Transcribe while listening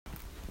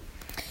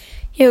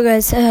Yo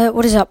guys,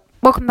 what is up?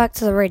 Welcome back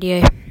to the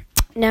radio.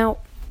 Now,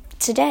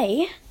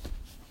 today,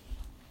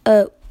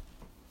 I've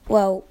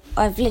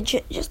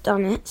legit just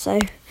done it, so,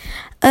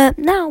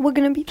 now we're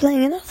gonna be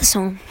playing another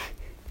song.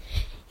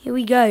 Here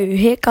we go,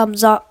 here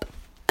comes up,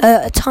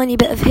 a tiny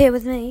bit of Here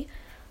With Me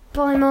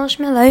by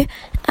Marshmello,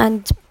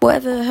 and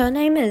whatever her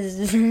name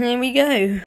is. Here we go.